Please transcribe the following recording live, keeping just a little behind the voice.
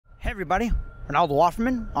Hey everybody, Ronaldo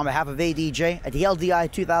Offerman on behalf of ADJ at the LDI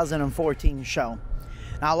 2014 show.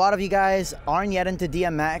 Now a lot of you guys aren't yet into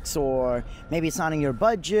DMX, or maybe it's not in your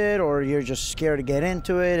budget, or you're just scared to get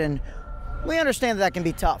into it, and we understand that can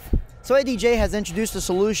be tough. So ADJ has introduced a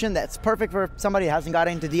solution that's perfect for somebody who hasn't got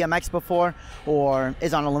into DMX before, or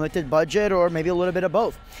is on a limited budget, or maybe a little bit of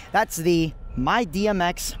both. That's the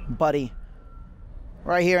MyDMX Buddy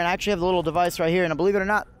right here, and I actually have the little device right here, and believe it or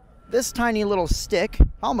not, this tiny little stick,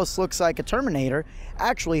 almost looks like a Terminator,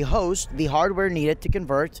 actually hosts the hardware needed to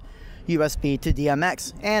convert USB to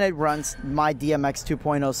DMX, and it runs MyDMX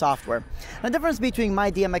 2.0 software. The difference between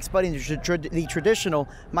MyDMX Buddy and the traditional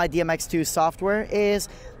MyDMX 2 software is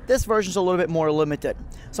this version's a little bit more limited.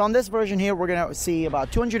 So on this version here, we're going to see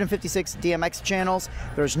about 256 DMX channels.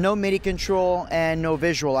 There's no MIDI control and no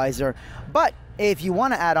visualizer. But if you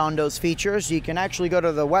want to add on those features, you can actually go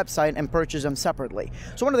to the website and purchase them separately.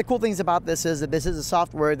 So one of the cool things about this is that this is a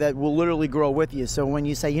software that will literally grow with you. So when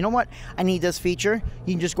you say, you know what, I need this feature,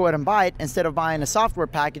 you can just go ahead and buy it instead of buying a software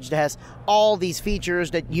package that has all these features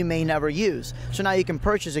that you may never use. So now you can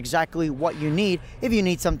purchase exactly what you need if you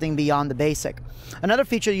need something beyond the basic. Another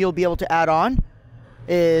feature you'll be able to add on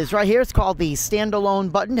is right here. It's called the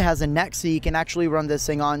standalone button. It has a neck, so you can actually run this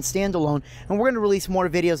thing on standalone, and we're going to release more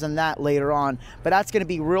videos on that later on. But that's going to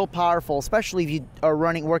be real powerful, especially if you are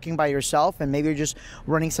working by yourself, and maybe you're just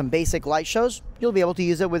running some basic light shows. You'll be able to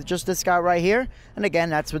use it with just this guy right here, and again,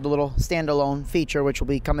 that's with the little standalone feature, which will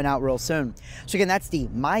be coming out real soon. So again, that's the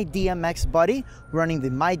MyDMX Buddy running the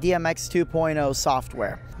MyDMX 2.0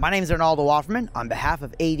 software. My name is Ronaldo Offerman on behalf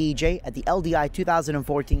of ADJ at the LDI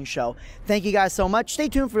 2014 show. Thank you guys so much. Stay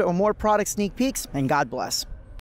tuned for more product sneak peeks, and God bless.